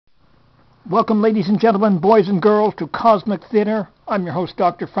Welcome, ladies and gentlemen, boys and girls, to Cosmic Theater. I'm your host,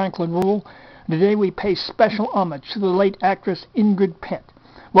 Dr.Franklion Ruehl. Today we pay special homage to the late actress Ingrid Pitt.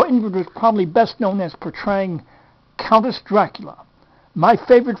 Well, Ingrid was probably best known as portraying Countess Dracula. My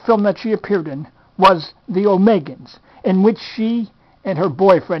favorite film that she appeared in was The Omegans, in which she and her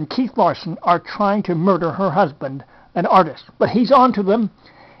boyfriend, Keith Larson, are trying to murder her husband, an artist. But he's onto them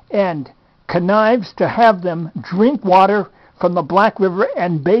and connives to have them drink water from the Black River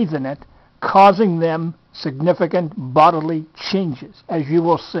and bathe in it, causing them significant bodily changes, as you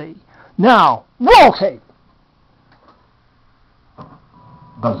will see. Now, roll tape!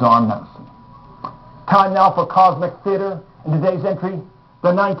 Bizarre medicine. Time now for Cosmic Theater. In today's entry,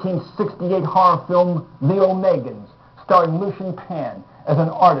 the 1968 horror film The Omegans, starring Lucian Pan as an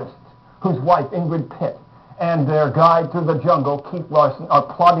artist whose wife, Ingrid Pitt, and their guide through the jungle, Keith Larson, are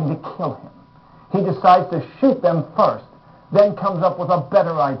plotting to kill him. He decides to shoot them first, then comes up with a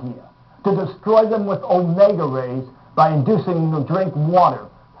better idea: to destroy them with omega rays by inducing them to drink water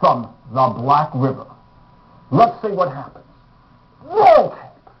from the Black River. Let's see what happens. Roll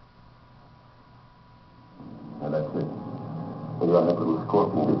tape! Now that's it. You're on that little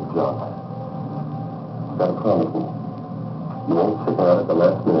scorpion big job. Got a plan with me. You won't chicken out at the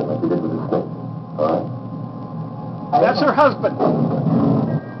last minute like you did with the snake. All right? That's her husband.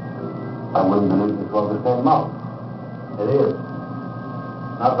 I'm willing to leave this one the same mouth. It is.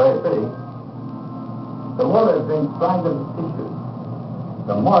 Not very pretty. The water drinks grind of the tissues.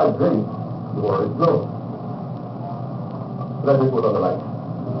 The more it drinks, the more it grows. Let me put on the light.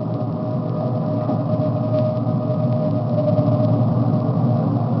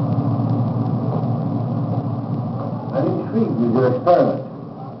 I'm intrigued with your experiment.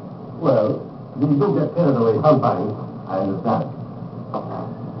 Well, these do get carried away sometimes, I understand.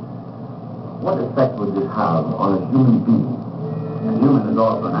 What effect would this have on a human being? A human is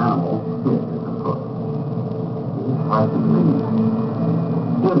also an animal. Yes, of course. It is hard to believe.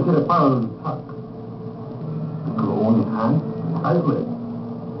 Here is a power tuck. You could only hand, I will.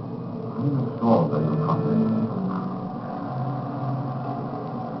 I'm not sure that you'll profit.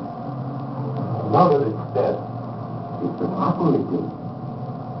 Now that it's dead, it's evaporating.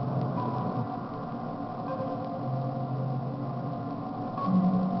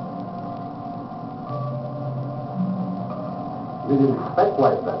 Did you expect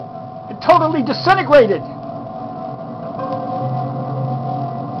like that? It totally disintegrated.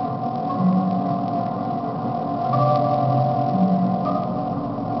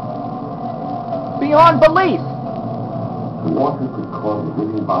 Beyond belief. The water could cause a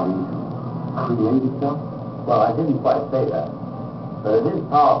living body to create itself? Well, I didn't quite say that. But it is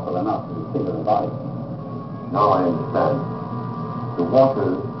powerful enough to disfigure the body. Now I understand. The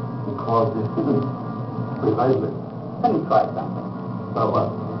water can cause disfigurement. Precisely. Let me try something. So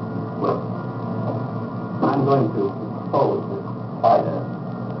what? Well, I'm going to expose this spider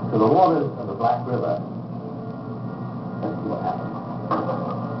to the waters of the Black River. Let's see what happens.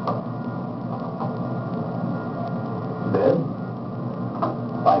 Then,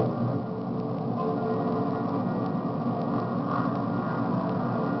 fight.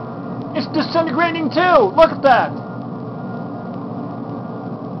 It's disintegrating too. Look at that.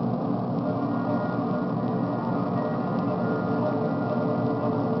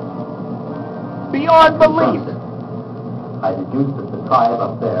 Beyond belief. I deduced that the tribe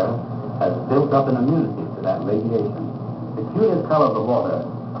up there has built up an immunity to that radiation. The curious color of the water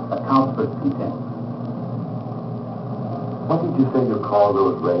accounts for two things. What did you say you call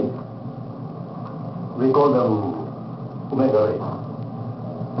those rays? We call them omega rays.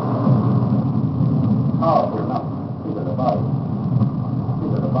 Powerful enough. These are the body.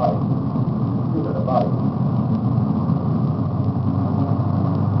 These are the body. These are the body.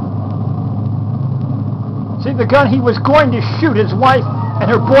 See, the gun, he was going to shoot his wife and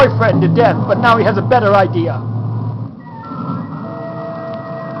her boyfriend to death, but now he has a better idea.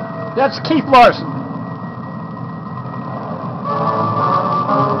 That's Keith Larson.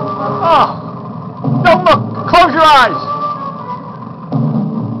 Oh! Don't look! Close your eyes!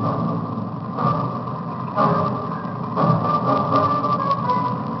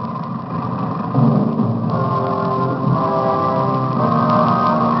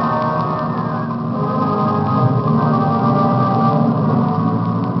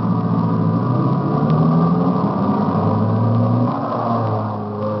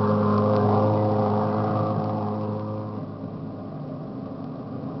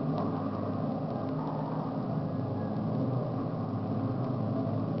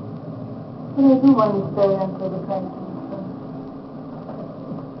 But I do want to stay until the time comes.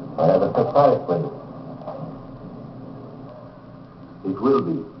 I have a surprise for you. It will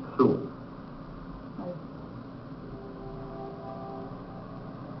be soon.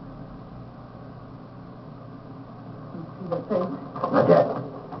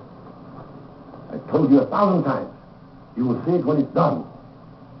 told you 1,000 times. You will see it when it's done.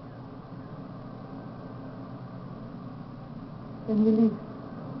 Then we leave.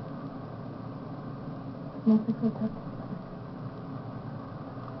 Nothing will touch.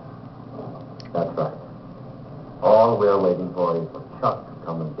 That's right. All we're waiting for is for Chuck to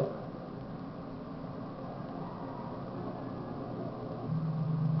come and get us.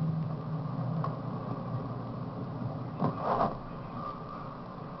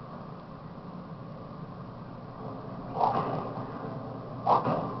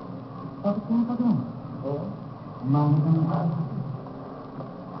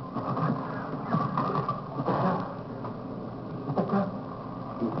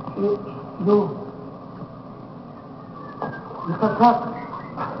 Mr. Chuck.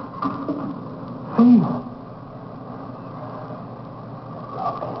 See.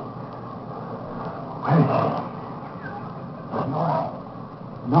 Where is she? Nora.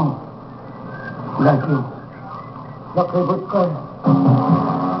 No. Like you. Look, they would go.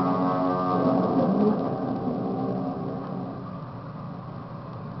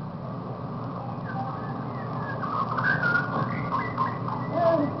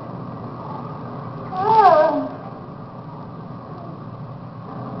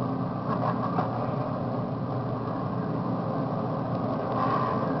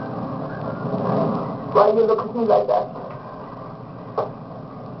 Why you look at me like that?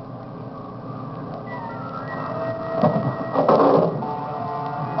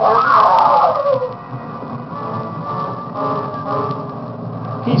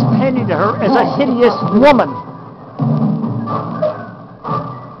 He's painting her as a hideous woman.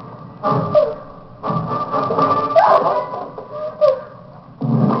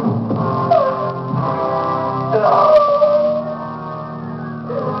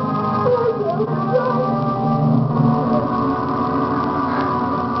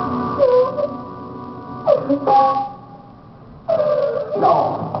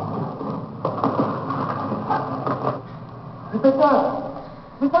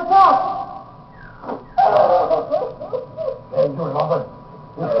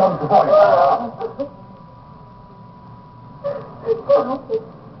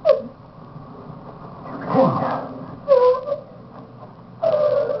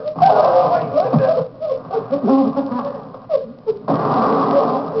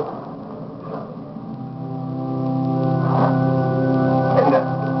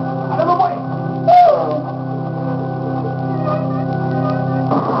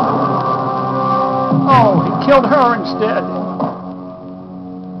 Oh, he killed her instead.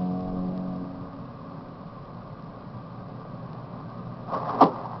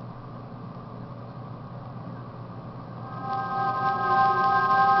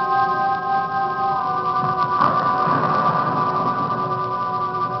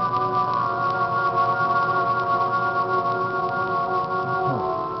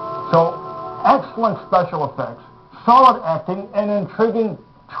 So, excellent special effects, solid acting, and intriguing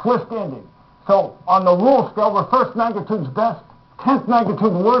twist ending. So, on the Ruehl scale, where first magnitude's best, 10th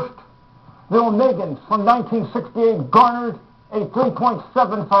magnitude worst, the Omegans from 1968 garnered a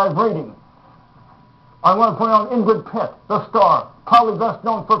 3.75 rating. I want to point out Ingrid Pitt, the star, probably best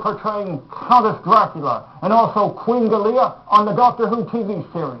known for portraying Countess Dracula, and also Queen Galia on the Doctor Who TV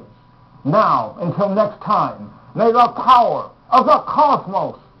series. Now, until next time, may the power of the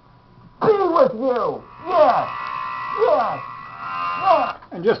cosmos be with you. Yes, yes, yes.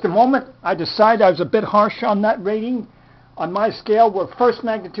 In just a moment, I decide I was a bit harsh on that rating. On my scale, where first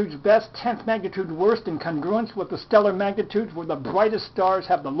magnitude's best, 10th magnitude worst, in congruence with the stellar magnitudes, where the brightest stars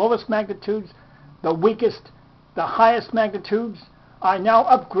have the lowest magnitudes, the weakest, the highest magnitudes, I now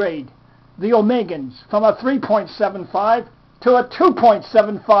upgrade the Omegans from a 3.75 to a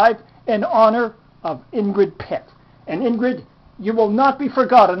 2.75 in honor of Ingrid Pitt. And Ingrid, you will not be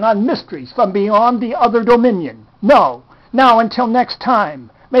forgotten on Mysteries from Beyond the Other Dominion. No. Now, until next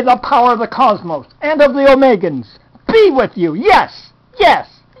time, may the power of the cosmos and of the Omegans be with you. Yes, yes,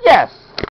 yes.